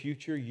in the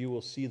future you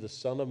will see the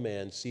Son of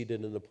Man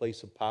seated in the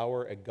place of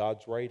power at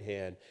God's right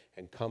hand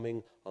and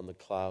coming on the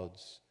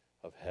clouds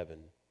of heaven.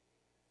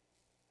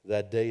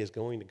 That day is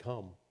going to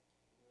come.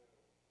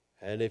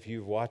 And if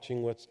you're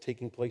watching what's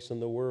taking place in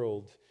the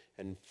world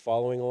and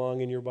following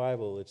along in your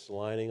Bible, it's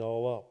lining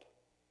all up.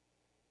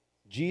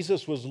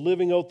 Jesus was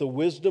living out the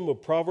wisdom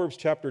of Proverbs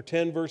chapter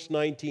 10, verse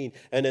 19.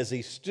 And as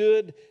he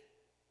stood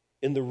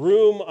in the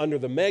room under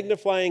the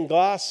magnifying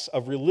glass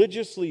of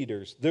religious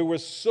leaders, there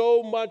was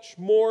so much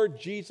more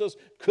Jesus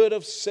could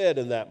have said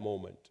in that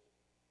moment.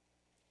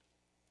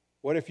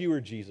 What if you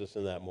were Jesus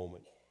in that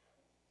moment?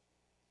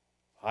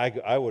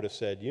 I would have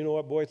said, you know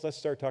what, boys, let's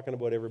start talking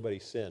about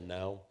everybody's sin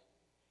now.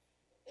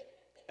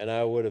 And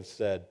I would have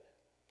said,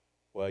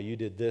 well, you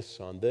did this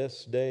on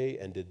this day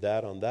and did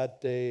that on that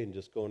day, and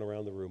just going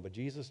around the room. But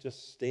Jesus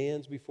just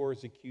stands before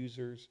his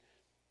accusers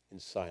in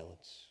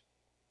silence.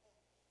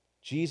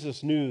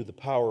 Jesus knew the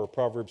power of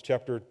Proverbs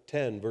chapter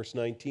 10, verse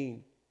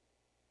 19.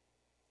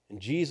 And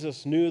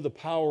Jesus knew the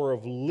power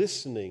of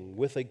listening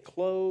with a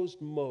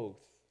closed mouth.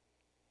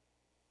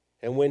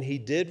 And when he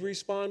did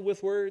respond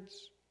with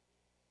words,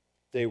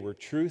 they were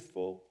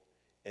truthful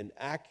and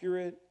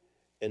accurate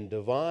and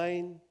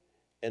divine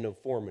and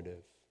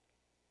informative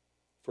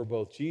for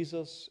both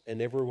Jesus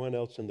and everyone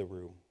else in the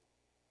room.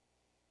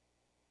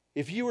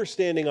 If you were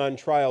standing on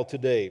trial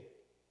today,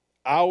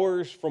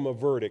 hours from a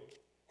verdict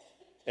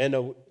and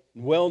a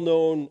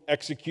well-known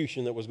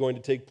execution that was going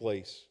to take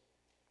place,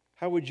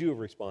 how would you have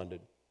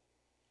responded?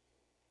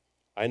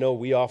 I know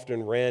we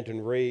often rant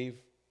and rave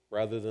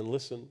rather than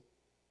listen.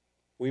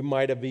 We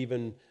might have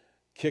even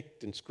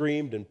kicked and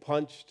screamed and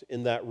punched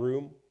in that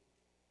room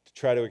to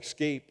try to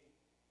escape.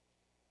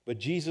 But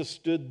Jesus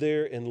stood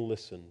there and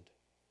listened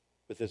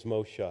with his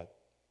mouth shut.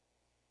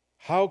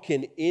 How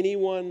can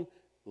anyone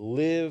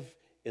live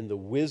in the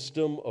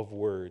wisdom of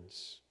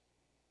words?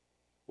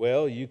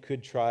 Well, you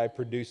could try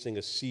producing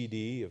a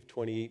CD of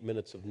 28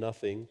 minutes of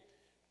nothing,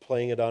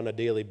 playing it on a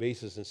daily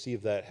basis and see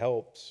if that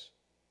helps.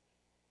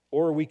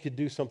 Or we could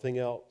do something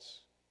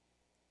else.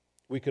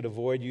 We could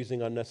avoid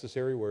using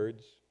unnecessary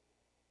words.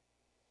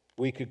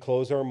 We could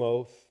close our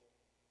mouth,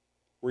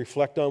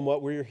 reflect on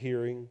what we're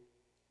hearing,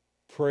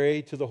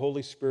 pray to the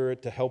Holy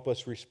Spirit to help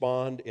us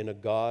respond in a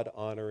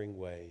God-honoring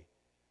way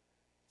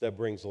that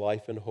brings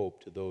life and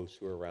hope to those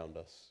who are around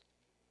us,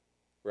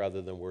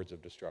 rather than words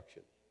of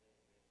destruction.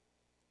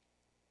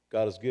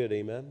 God is good,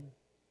 amen?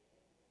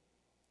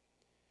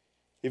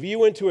 If you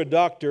went to a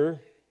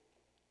doctor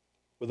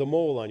with a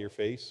mole on your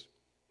face,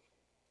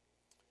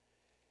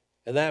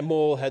 and that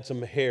mole had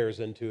some hairs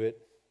into it,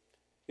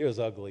 it was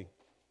ugly.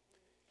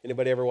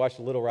 Anybody ever watched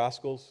The Little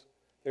Rascals?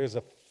 There's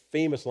a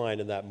famous line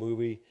in that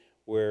movie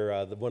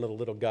where one of the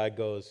little guy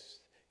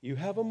goes, "You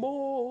have a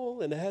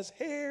mole and it has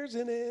hairs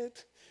in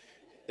it."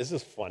 This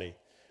is funny.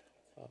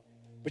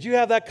 But you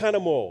have that kind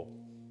of mole.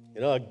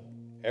 You know,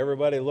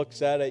 everybody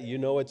looks at it, you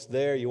know it's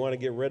there, you want to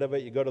get rid of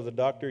it, you go to the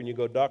doctor and you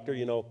go, "Doctor,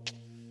 you know,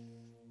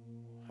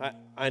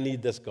 I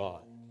need this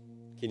gone.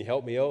 Can you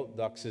help me out?"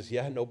 Doc says,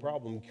 "Yeah, no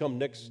problem. You come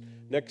next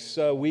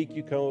week,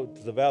 you come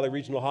to the Valley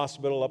Regional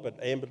Hospital up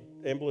at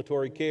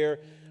ambulatory care.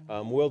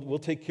 We'll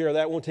take care of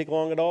that. It won't take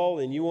long at all,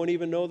 and you won't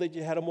even know that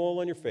you had a mole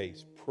on your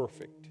face."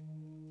 Perfect.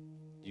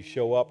 You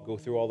show up, go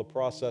through all the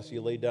process,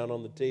 you lay down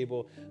on the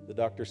table. The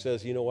doctor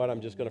says, "You know what, I'm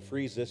just going to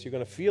freeze this. You're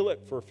going to feel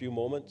it for a few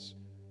moments,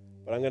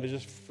 but I'm going to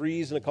just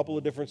freeze in a couple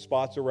of different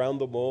spots around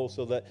the mole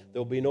so that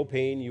there'll be no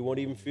pain. You won't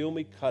even feel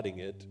me cutting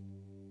it."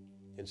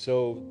 And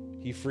so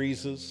he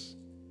freezes,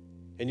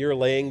 and you're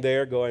laying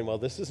there going, "Well,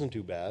 this isn't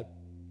too bad."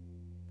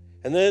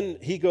 And then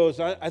he goes,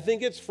 I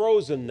think it's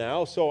frozen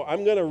now, so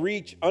I'm going to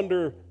reach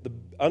under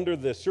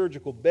the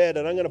surgical bed,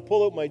 and I'm going to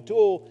pull out my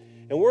tool,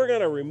 and we're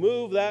going to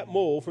remove that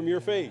mole from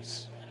your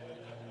face."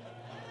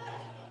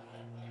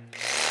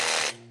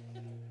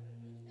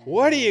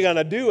 What are you going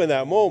to do in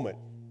that moment?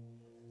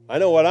 I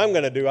know what I'm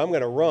going to do. I'm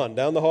going to run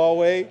down the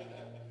hallway,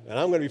 and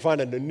I'm going to be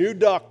finding a new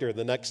doctor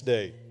the next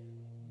day.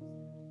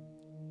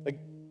 Like,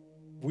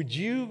 would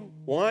you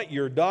want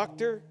your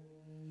doctor,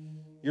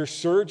 your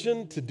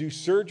surgeon, to do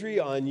surgery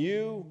on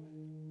you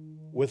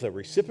with a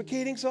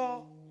reciprocating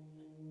saw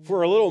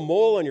for a little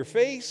mole on your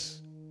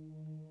face?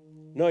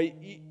 No,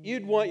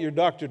 you'd want your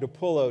doctor to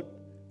pull out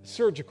a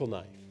surgical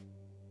knife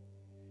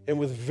and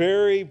with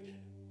very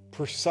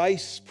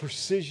precise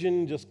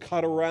precision just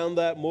cut around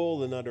that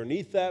mole and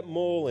underneath that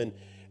mole, and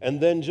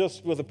then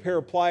just with a pair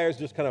of pliers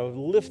just kind of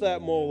lift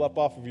that mole up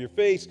off of your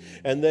face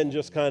and then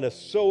just kind of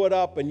sew it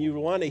up. And you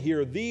want to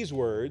hear these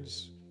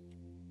words,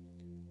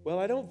 "Well,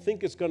 I don't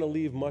think it's going to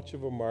leave much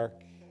of a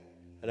mark,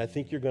 and I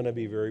think you're going to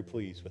be very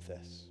pleased with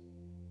this."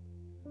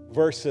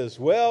 Versus,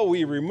 "Well,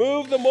 we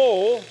removed the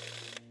mole,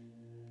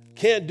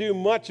 can't do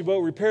much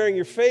about repairing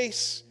your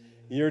face,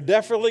 you're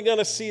definitely going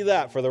to see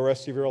that for the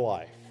rest of your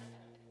life."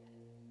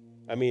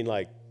 I mean,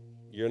 like,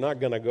 you're not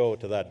going to go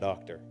to that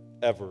doctor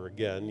ever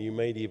again. You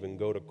may even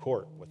go to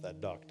court with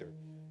that doctor.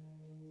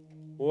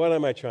 What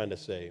am I trying to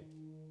say?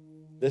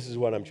 This is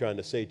what I'm trying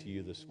to say to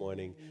you this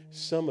morning.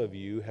 Some of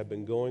you have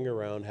been going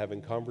around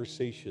having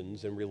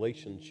conversations and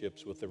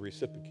relationships with a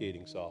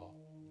reciprocating saw.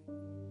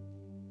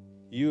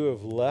 You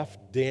have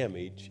left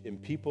damage in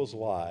people's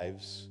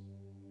lives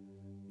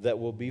that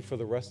will be for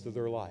the rest of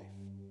their life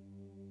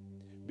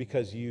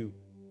because you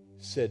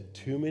said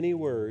too many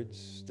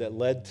words that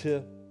led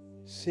to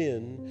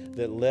sin,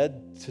 that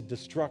led to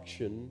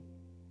destruction,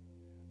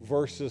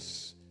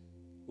 versus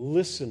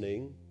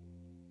listening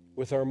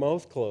with our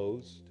mouth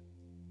closed,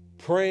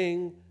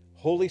 praying,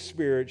 Holy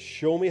Spirit,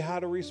 show me how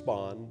to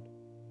respond,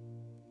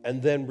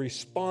 and then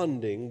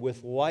responding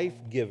with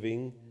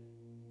life-giving,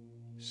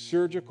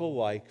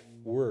 surgical-like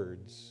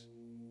words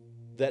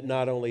that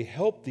not only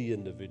help the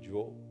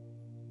individual,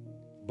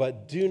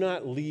 but do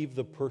not leave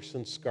the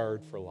person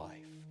scarred for life.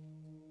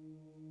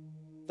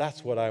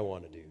 That's what I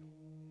want to do.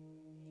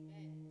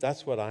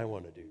 That's what I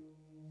want to do.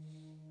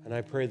 And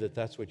I pray that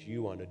that's what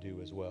you want to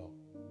do as well.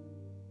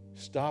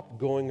 Stop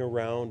going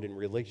around in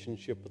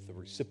relationship with the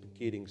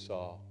reciprocating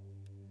saw.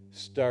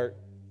 Start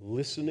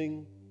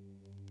listening,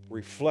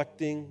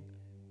 reflecting,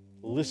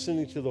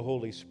 listening to the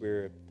Holy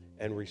Spirit,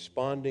 and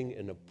responding in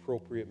an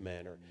appropriate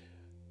manner.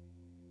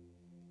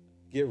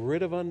 Get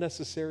rid of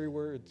unnecessary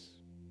words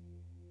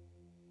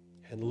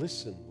and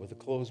listen with a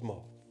closed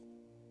mouth.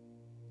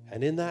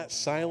 And in that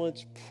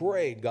silence,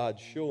 pray, God,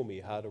 show me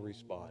how to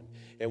respond.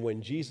 And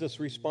when Jesus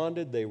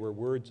responded, they were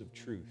words of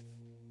truth,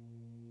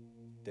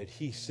 that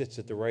he sits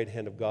at the right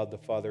hand of God the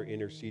Father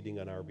interceding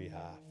on our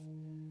behalf.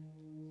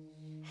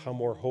 How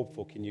more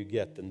hopeful can you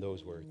get than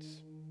those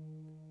words?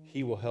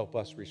 He will help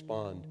us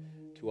respond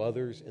to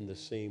others in the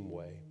same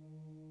way.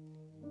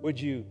 Would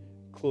you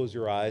close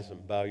your eyes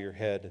and bow your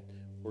head?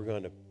 We're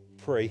going to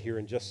pray here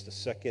in just a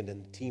second,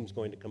 and the team's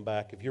going to come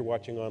back. If you're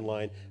watching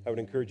online, I would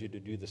encourage you to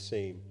do the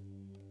same.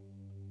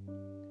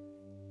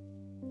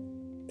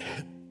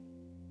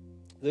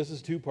 This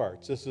is two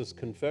parts. This is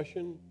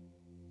confession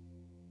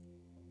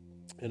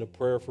and a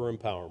prayer for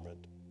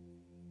empowerment.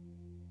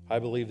 I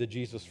believe that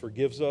Jesus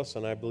forgives us,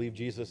 and I believe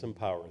Jesus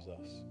empowers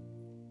us.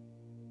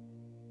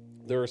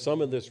 There are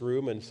some in this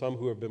room and some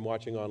who have been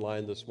watching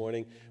online this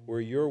morning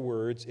where your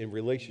words in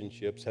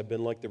relationships have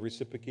been like the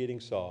reciprocating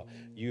saw.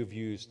 You've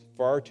used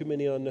far too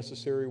many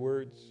unnecessary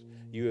words.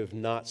 You have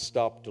not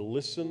stopped to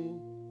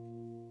listen.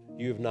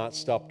 You have not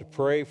stopped to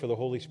pray for the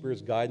Holy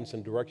Spirit's guidance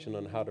and direction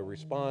on how to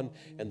respond.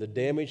 And the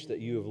damage that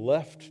you have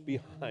left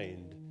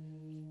behind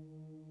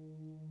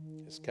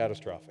is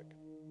catastrophic.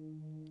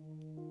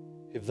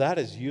 If that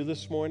is you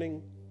this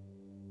morning,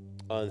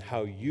 on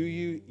how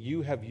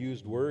you have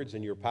used words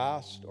in your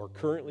past or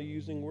currently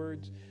using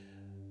words,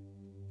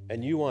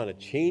 and you want to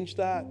change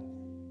that,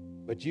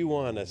 but you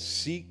want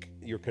to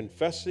you're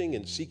confessing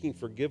and seeking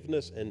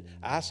forgiveness and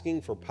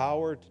asking for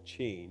power to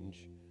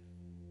change,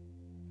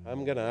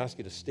 I'm going to ask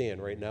you to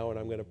stand right now, and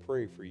I'm going to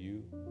pray for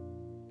you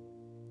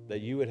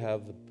that you would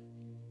have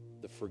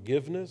the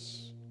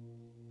forgiveness,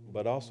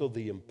 but also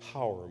the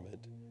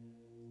empowerment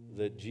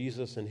that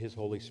Jesus and his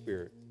Holy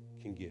Spirit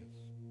can give.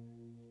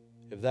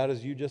 If that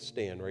is you, just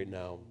stand right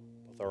now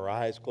with our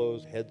eyes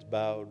closed, heads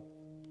bowed.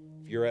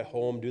 If you're at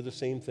home, do the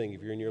same thing.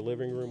 If you're in your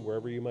living room,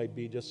 wherever you might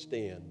be, just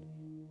stand.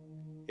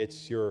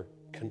 It's your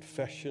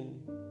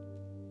confession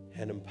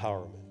and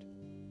empowerment.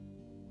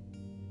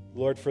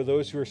 Lord, for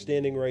those who are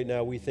standing right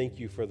now, we thank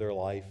you for their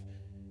life.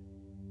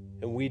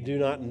 And we do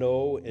not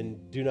know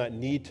and do not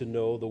need to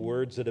know the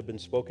words that have been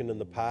spoken in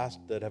the past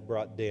that have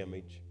brought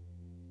damage.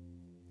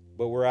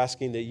 But we're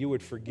asking that you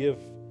would forgive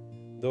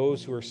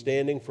those who are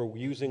standing for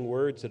using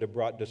words that have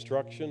brought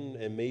destruction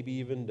and maybe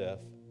even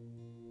death.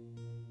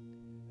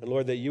 And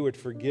Lord, that you would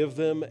forgive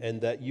them, and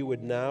that you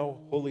would now,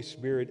 Holy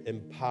Spirit,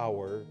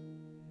 empower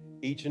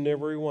each and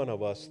every one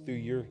of us through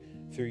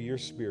your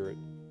Spirit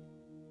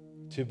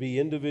to be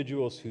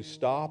individuals who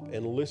stop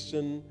and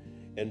listen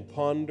and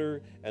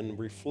ponder and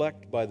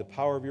reflect by the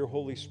power of your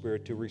Holy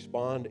Spirit to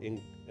respond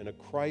in a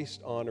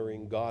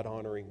Christ-honoring,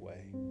 God-honoring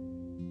way.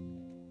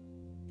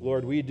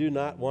 Lord, we do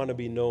not want to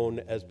be known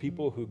as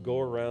people who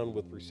go around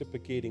with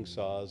reciprocating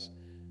saws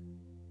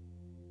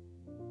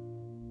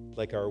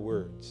like our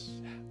words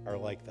are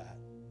like that.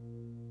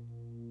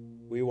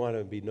 We want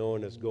to be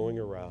known as going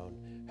around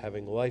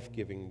having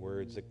life-giving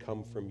words that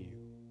come from you,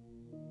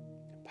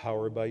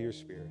 empowered by your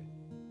Spirit,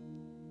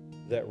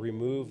 that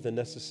remove the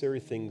necessary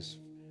things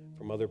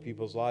from other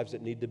people's lives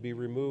that need to be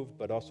removed,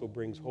 but also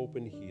brings hope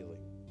and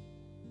healing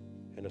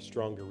and a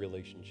stronger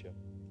relationship.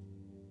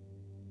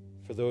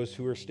 For those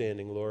who are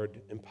standing,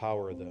 Lord,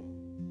 empower them.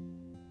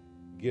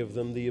 Give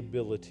them the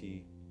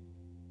ability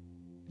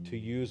to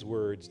use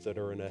words that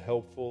are in a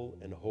helpful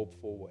and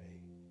hopeful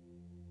way.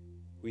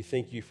 We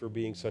thank you for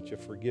being such a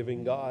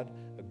forgiving God,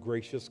 a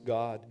gracious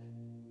God,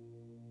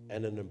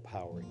 and an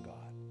empowering God.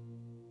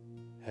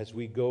 As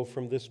we go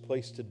from this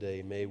place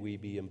today, may we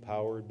be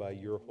empowered by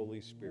your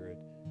Holy Spirit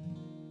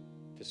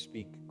to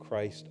speak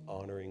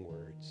Christ-honoring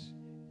words.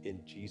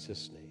 In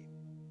Jesus' name.